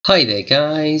Hi there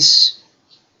guys,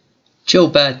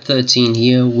 JoeBad13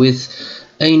 here with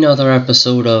another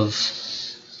episode of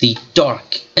the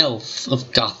Dark Elf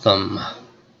of Gotham,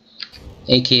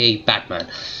 aka Batman.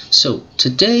 So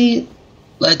today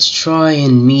let's try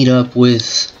and meet up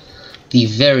with the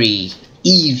very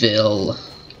evil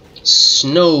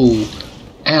snow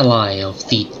ally of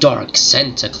the Dark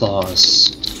Santa Claus,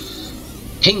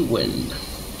 Penguim.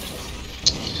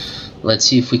 Let's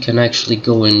see if we can actually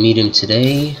go and meet him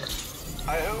today.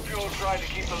 I hope you'll try to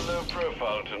keep a low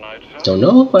profile tonight, sir. Don't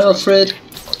know, Alfred.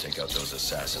 I'll take out those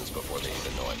assassins before they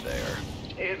even know I'm there.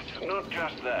 It's not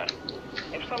just that.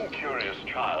 If some curious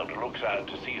child looks out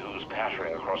to see who's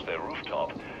pattering across their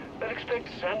rooftop, they'll expect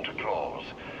Santa Claus,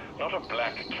 not a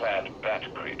black-clad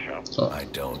bat creature. Oh. I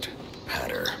don't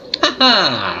patter.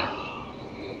 Haha!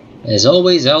 As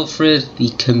always, Alfred, the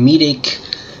comedic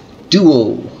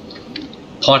duo.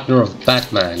 Partner of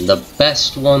Batman, the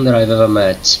best one that I've ever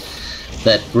met.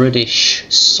 That British,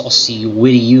 saucy,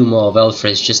 witty humor of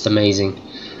Alfred is just amazing.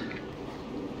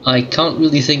 I can't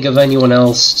really think of anyone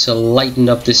else to lighten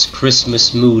up this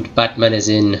Christmas mood Batman is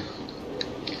in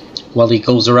while he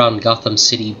goes around Gotham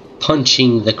City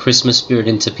punching the Christmas spirit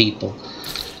into people.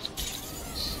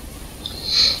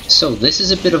 So this is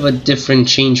a bit of a different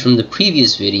change from the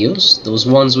previous videos. Those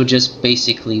ones were just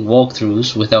basically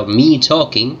walkthroughs without me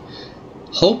talking.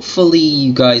 Hopefully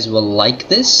you guys will like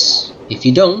this. If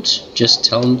you don't,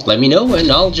 just let me know and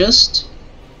I'll just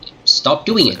stop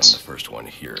doing it. I'm the first one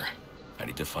here. I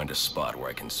need to find a spot where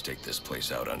I can stake this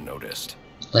place out unnoticed.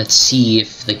 Let's see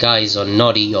if the guys are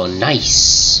naughty or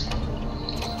nice.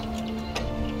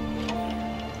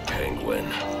 Penguim.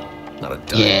 Not a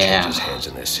dime changes hands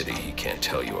in this city he can't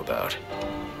tell you about.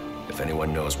 If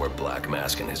anyone knows where Black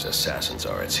Mask and his assassins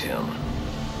are, it's him.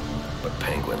 But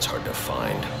Penguin's hard to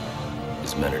find.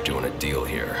 His men are doing a deal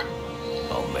here.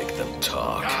 I'll make them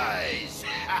talk. Guys!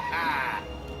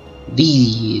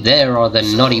 There are the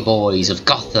naughty boys of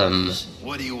Gotham.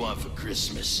 What do you want for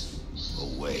Christmas? Oh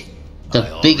wait.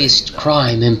 The biggest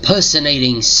crime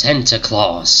impersonating Santa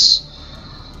Claus.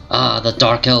 Ah, the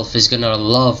Dark Elf is gonna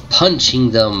love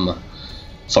punching them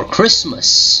for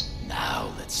Christmas. Now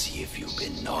let's see if you've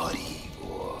been naughty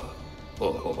or...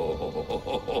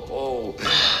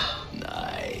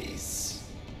 Nice.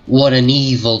 What an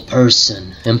evil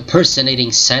person,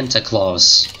 impersonating Santa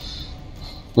Claus.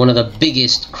 One of the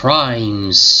biggest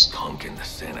crimes. Punk in the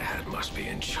Santa hat must be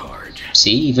in charge.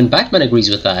 See, even Batman agrees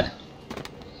with that.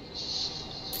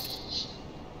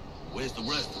 Where's the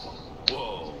rest of them?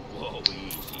 Whoa,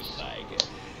 easy, Tiger.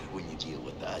 When you deal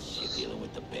with us, you're dealing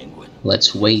with the Penguin.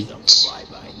 Let's wait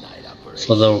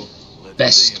for the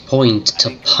best point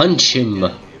to punch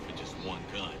him.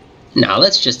 Now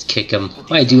let's just kick him.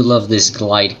 I do love this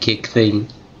glide kick thing.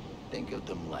 Think of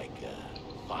them like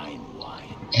a fine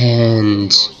wine.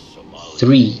 And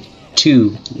 3, 2,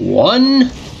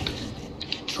 1.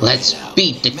 Let's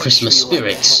beat the Christmas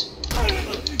spirits.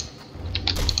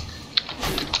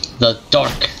 The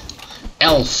Dark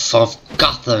Elf of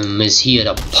Gotham is here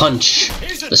to punch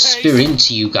the spirit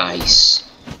into you guys.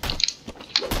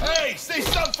 Hey, say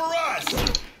something for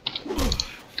us!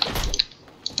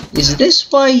 Is this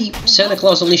why Santa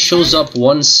Claus only shows up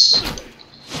once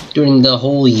during the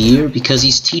whole year? Because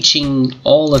he's teaching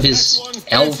all of his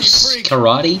elves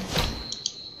karate?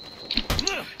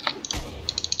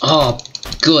 Oh,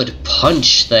 good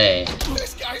punch there.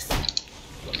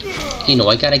 You know,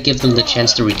 I gotta give them the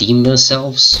chance to redeem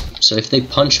themselves. So if they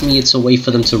punch me, it's a way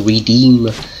for them to redeem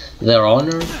their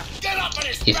honor.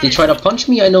 If they try to punch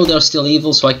me, I know they're still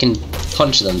evil, so I can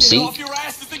punch them, see?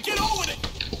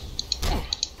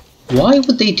 Why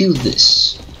would they do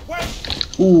this?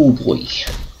 Ooh boy.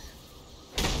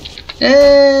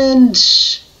 And...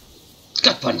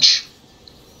 gut punch.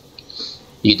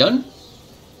 You done?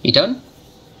 You done?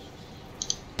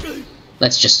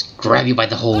 Let's just grab you by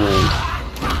the hold.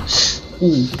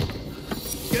 Ooh.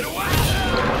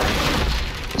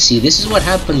 See, this is what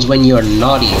happens when you're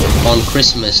naughty on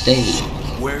Christmas Day.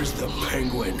 Where's the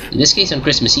Penguin? In this case, on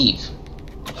Christmas Eve.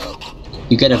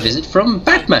 You get a visit from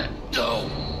Batman.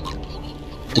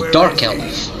 The Dark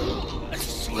Elf. I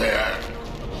swear.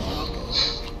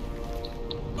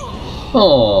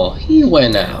 Oh, he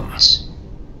went out.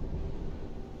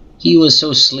 He was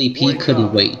so sleepy he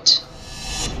couldn't wait.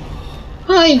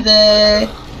 Hi there.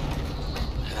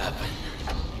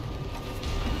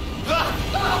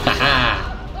 Haha.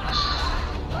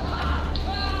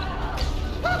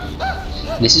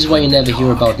 This is why you never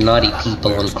hear about naughty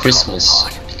people on Christmas.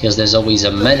 Because there's always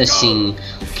a menacing,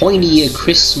 pointy-eared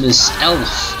Christmas elf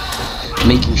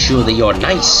making sure that you're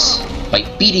nice by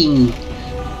beating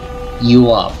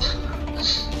you up.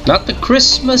 Not the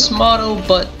Christmas motto,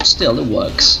 but still it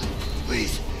works.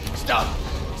 Please, stop.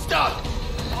 Stop.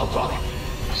 I'll call him.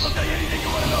 I'll tell you anything you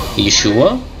want to know. Are you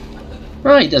sure?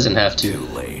 Oh, he doesn't have to. Too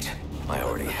late. I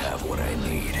already have what I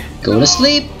need. Go to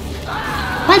sleep.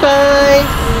 Bye-bye.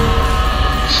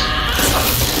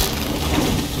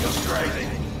 You're crazy.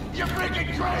 You're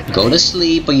freaking crazy. Go to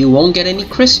sleep or you won't get any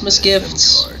Christmas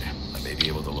gifts. Card. I may be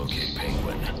able to locate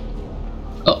Penguin.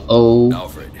 Uh-oh.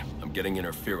 Alfred, I'm getting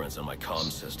interference on my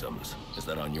comm systems. Is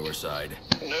that on your side?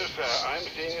 No, sir, I'm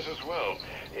seeing it as well.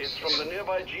 It's from the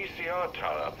nearby GCR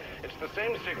tower. It's the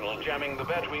same signal jamming the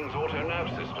Batwing's auto-nav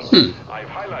system. I've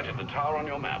highlighted the tower on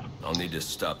your map. I'll need to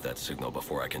stop that signal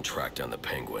before I can track down the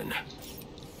Penguin.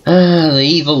 Ah, the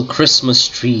evil Christmas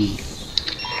tree.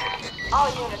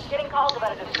 All units getting calls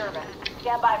about a disturbance.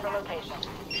 Stand by for location.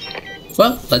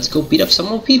 Well, let's go beat up some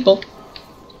more people.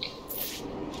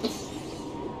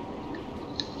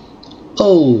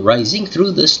 Oh, rising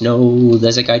through the snow,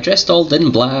 there's a guy dressed all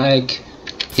in black.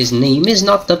 His name is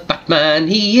not the Batman,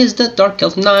 he is the Dark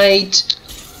Elf Knight.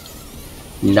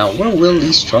 Now where will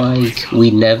he strike?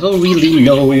 We never really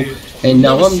know. And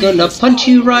now I'm gonna punch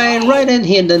you right in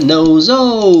here in the nose.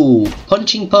 Oh,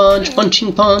 punching punch,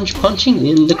 punching punch, punching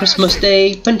in the Christmas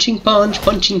day. Punching punch,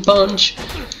 punching punch.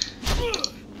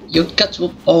 Your guts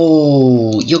will,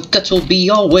 oh, your guts will be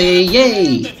your way,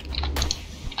 yay!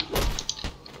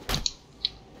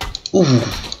 Ooh.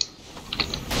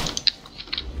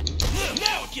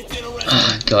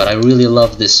 Ah, God, I really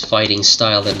love this fighting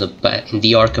style in the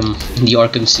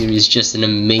Arkham series. Just an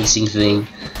amazing thing.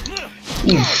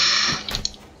 Oof.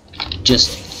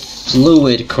 Just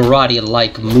fluid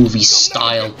karate-like movie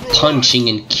style punching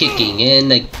and kicking,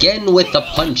 and again with the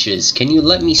punches. Can you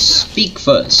let me speak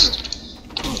first?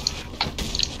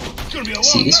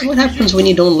 See, this is what happens when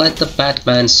you don't let the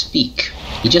Batman speak.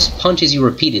 He just punches you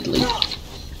repeatedly.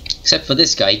 Except for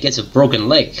this guy, he gets a broken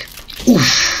leg.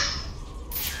 Oof.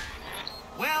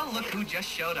 Well, look who just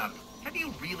showed up. Have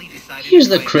you really decided? Here's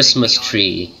the Christmas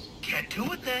tree. Get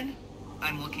to it then.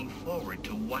 I'm looking forward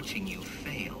to watching you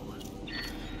fail.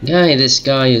 Guy, this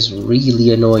guy is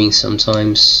really annoying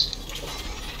sometimes.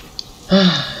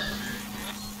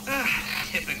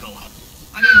 Typical.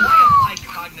 I mean, why apply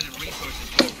cognitive resources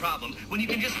to a problem when you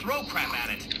can just throw crap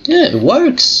at it? Yeah, it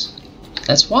works.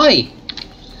 That's why.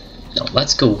 Now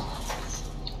let's go.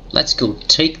 Let's go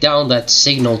take down that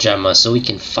signal jammer so we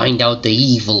can find out the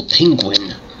evil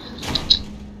Penguin.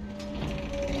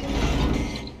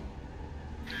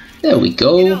 There we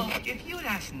go. You know, if you had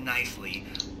asked nicely,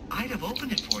 I'd have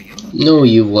opened it for you. No,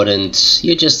 you wouldn't.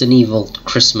 You're just an evil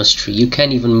Christmas tree. You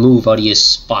can't even move out of your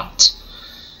spot.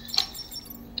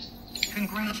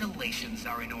 Congratulations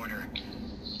are in order.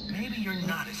 Maybe you're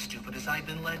not as stupid as I've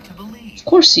been led to believe. Of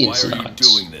course he is Why are not. you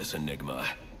doing this, Enigma?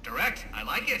 Direct, I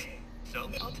like it. So,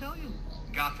 I'll tell you.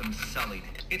 Gotham's sullied.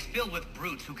 It's filled with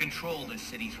brutes who control this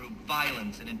city through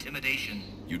violence and intimidation.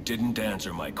 You didn't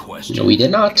answer my question. No, we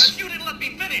did not. Because you didn't let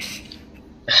me finish!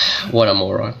 What a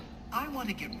moron. I want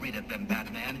to get rid of them,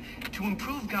 Batman, to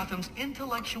improve Gotham's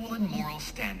intellectual and moral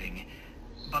standing.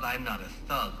 But I'm not a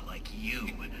thug like you.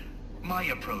 My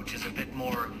approach is a bit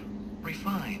more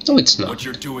refined. No, it's What not.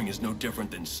 you're doing is no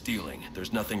different than stealing.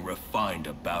 There's nothing refined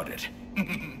about it.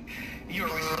 Your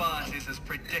response is as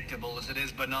predictable as it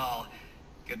is banal.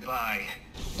 Goodbye.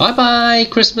 Bye-bye,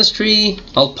 Christmas tree.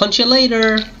 I'll punch you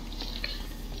later.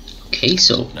 Okay,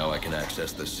 so Now I can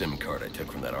access the SIM card I took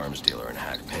from that arms dealer and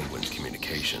hack Penguin's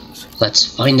communications.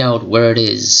 let's find out where it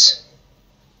is.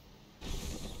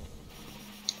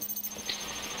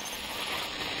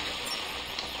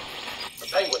 The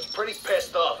Penguin's pretty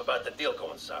pissed off about the deal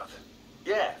going south.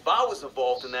 Yeah, if I was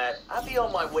involved in that, I'd be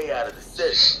on my way out of the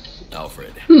city.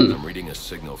 Alfred, I'm reading a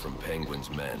signal from Penguin's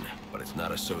men, but it's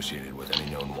not associated with any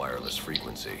known wireless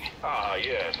frequency. Ah,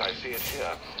 yes, I see it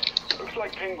here. Looks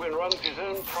like Penguin runs his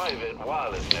own private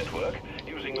wireless network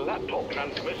using laptop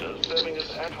transmitters serving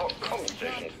as ad hoc comm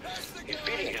stations. He's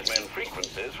feeding his men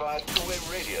frequencies via two-way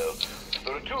radio.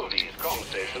 There are two of these comm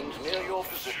stations near your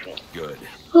position. Good.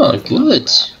 Oh, good.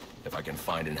 If I can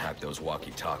find and hack those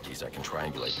walkie-talkies, I can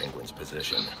triangulate Penguin's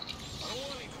position.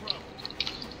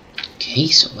 Okay,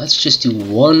 so let's just do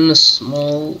one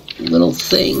small little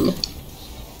thing.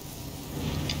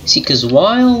 See, because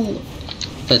while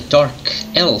the Dark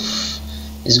Elf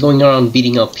is going around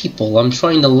beating up people, I'm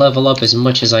trying to level up as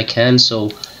much as I can,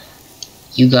 so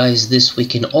you guys this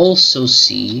week can also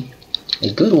see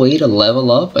a good way to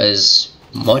level up as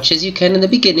much as you can in the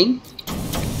beginning.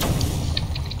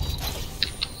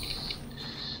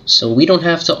 So we don't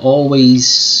have to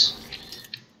always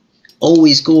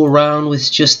go around with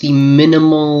just the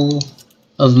minimal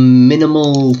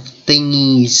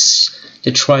thingies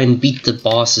to try and beat the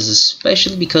bosses,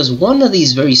 especially because one of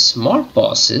these very smart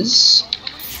bosses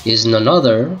is none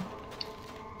other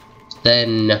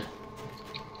than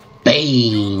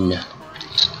Bane.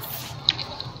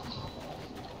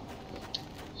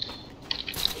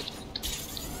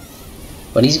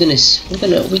 But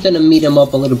we're gonna meet him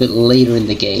up a little bit later in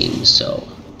the game, so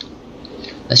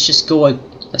let's just go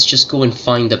and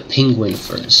find the Penguin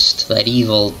first. That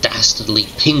evil, dastardly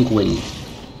Penguin.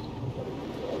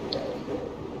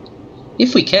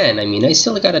 If we can, I mean, I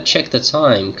still gotta check the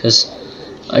time, because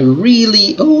I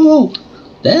really... Oh,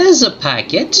 there's a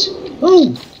packet.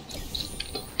 Oh,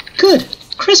 good.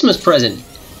 Christmas present.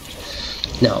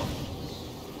 Now,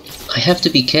 I have to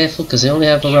be careful, because I only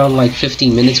have around like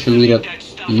 15 minutes for me to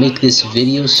make this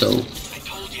video, so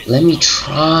let me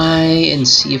try and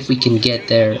see if we can get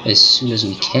there as soon as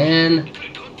we can.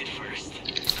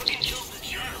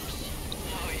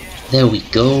 There we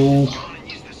go.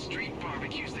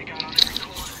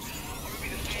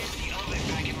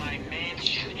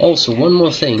 Also, one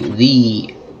more thing,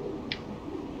 the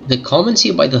comments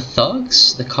here by the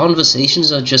thugs, the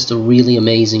conversations are just really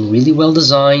amazing, really well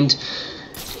designed,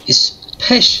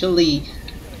 especially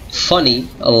funny,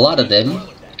 a lot of them.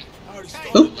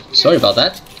 Oop, sorry about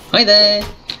that. Hi there.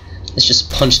 Let's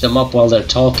just punch them up while they're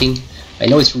talking. I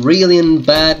know it's really in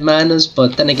bad manners,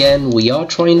 but then again, we are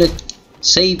trying to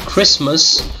save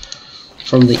Christmas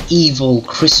from the evil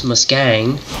Christmas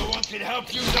gang.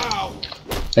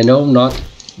 I know, not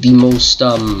the most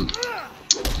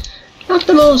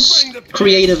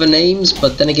creative of names,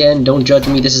 but then again, don't judge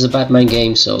me, this is a Batman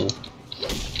game, so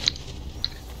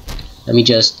let me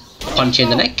just punch you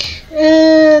in the neck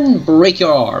and break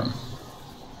your arm.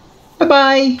 Bye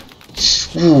bye.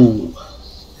 Ooh.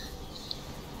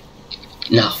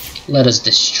 Now let us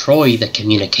destroy the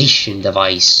communication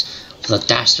device of the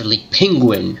dastardly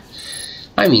Penguin.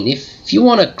 I mean, if you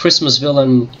want a Christmas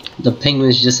villain, the Penguin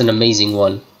is just an amazing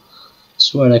one. I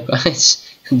swear,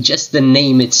 just the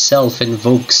name itself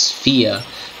invokes fear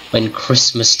when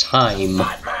Christmas time.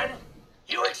 Batman,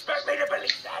 you expect me to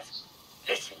believe that?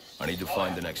 Listen. I need to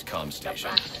find the next comm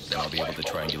station. Then I'll be able to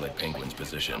triangulate Penguin's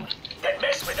position. Then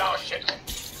mess with our shipment,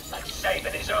 like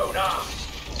saving his own arms.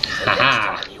 The next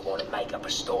Haha. time you want to make up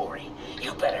a story,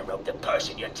 you better hope the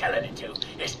person you're telling it to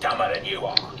is dumber than you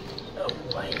are. Oh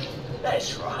wait,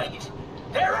 that's right.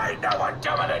 There ain't no one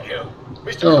dumber than you.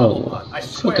 Mr. Oh, Cobblepot, I for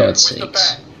swear God's it was the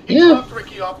sakes. bat. He Yeah. dropped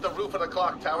Ricky off the roof of the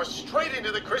clock tower straight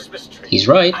into the Christmas tree. He's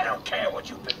right. I don't care what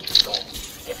you think you saw.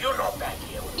 If you're not back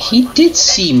here with my He money did in the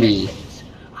see next me. 10 minutes,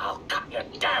 I'll cut your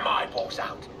damn eyeballs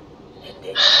out. And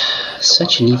then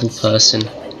Such an evil person.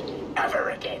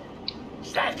 ever again.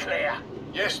 Is that clear?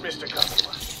 Yes, Mr.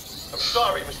 Cobblepot. I'm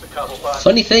sorry, Mr. Cobblepot.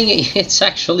 Funny thing, it's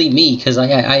actually me, because I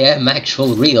am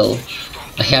actual real.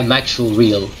 I am actual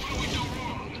real.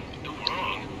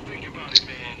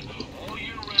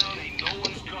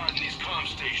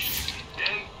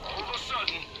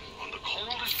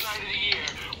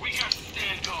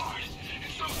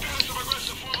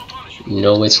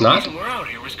 No, it's not. The reason we're out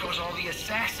here is because all the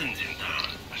assassins in town.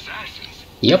 Assassins?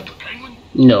 Yep. The Penguin?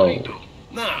 No.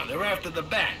 No, they're after the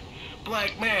bat.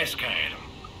 Black Mask hired him.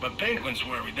 But Penguin's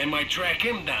worried they might track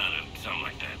him down or something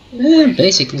like that.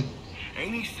 Basically.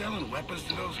 Ain't he selling weapons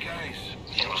to those guys?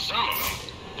 You know, some of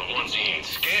them. The ones he ain't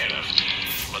scared of.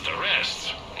 But the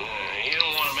rest, he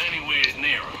don't want them anywhere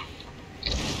near him.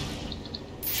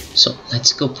 So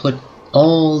let's go put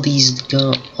all these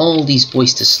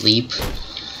boys to sleep,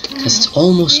 because it's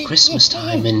almost Christmas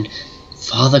time and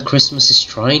Father Christmas is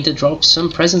trying to drop some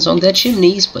presents on their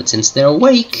chimneys, but since they're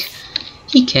awake,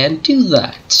 he can't do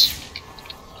that.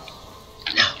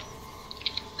 Now,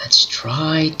 let's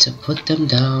try to put them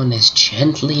down as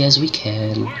gently as we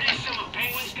can. Word is some of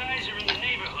Penguin's guys are in the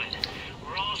neighborhood.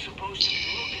 We're all supposed to be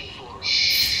looking for them.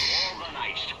 All the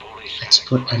nights the police Let's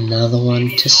put another one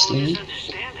to sleep.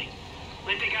 misunderstanding.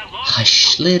 Like they got lost.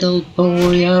 Hush, little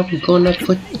boy, I'm gonna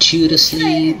put you to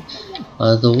sleep.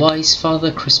 Otherwise,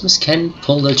 Father Christmas can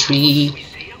pull the tree.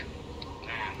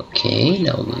 Okay,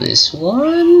 now this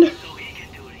one.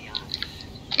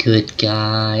 Good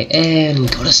guy, and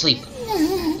go to sleep.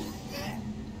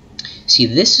 See,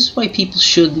 this is why people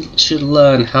should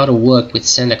learn how to work with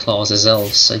Santa Claus as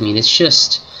elves. I mean, it's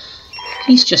just...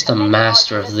 he's just a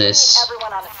master of this.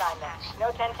 Everyone on assignment. No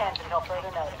 1010s until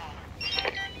further notice.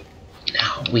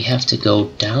 Now, we have to go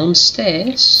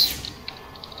downstairs.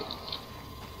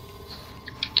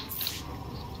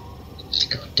 Let's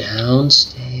go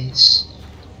downstairs.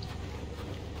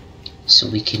 So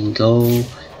we can go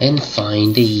and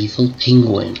find the evil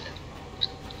Penguin.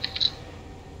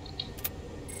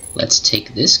 Let's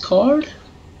take this card.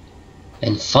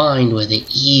 and find where the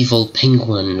evil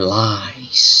Penguin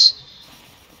lies.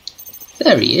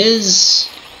 There he is.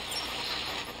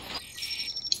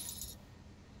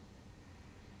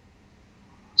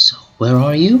 So, where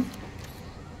are you,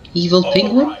 evil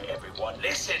Penguin? Alright everyone,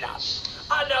 listen up.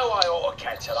 I know I ought to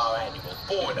cancel our annual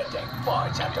boiler deck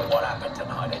fights after what happened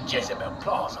tonight at Jezebel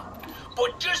Plaza.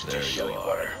 But just to show you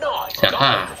what a nice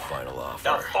guy, The final the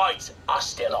offer. fights are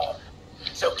still on.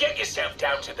 So get yourself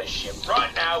down to the ship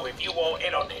right now if you want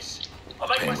in on this. I'll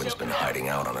make Penguin's myself been hiding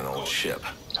out on an old ship.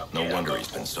 No wonder he's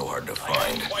been so hard to I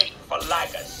find. ain't waiting for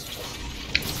laggers.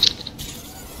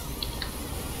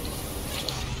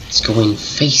 Let's go and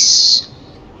face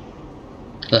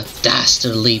the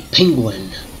dastardly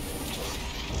Penguin.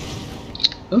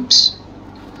 Oops.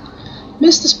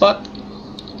 Missed the spot.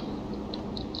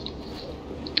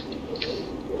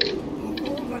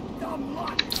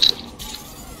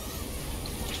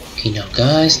 Okay, now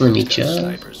guys, let me just...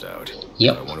 Snipers out.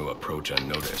 Yep. I want to approach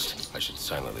unnoticed. I should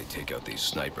silently take out these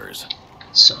snipers.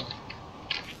 So,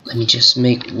 let me just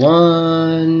make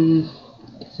one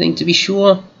thing to be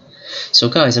sure. So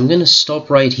guys, I'm gonna stop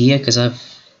right here because I've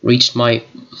reached my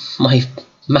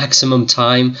maximum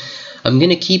time. I'm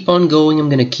gonna keep on going. I'm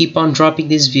gonna keep on dropping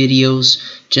these videos.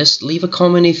 Just leave a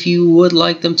comment if you would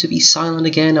like them to be silent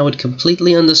again. I would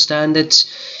completely understand it.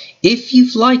 If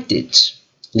you've liked it,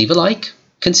 leave a like,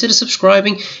 consider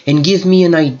subscribing, and give me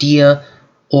an idea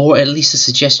or at least a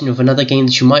suggestion of another game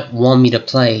that you might want me to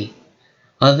play.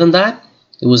 Other than that,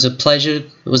 it was a pleasure.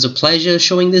 It was a pleasure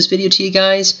showing this video to you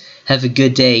guys. Have a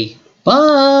good day.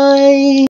 Bye!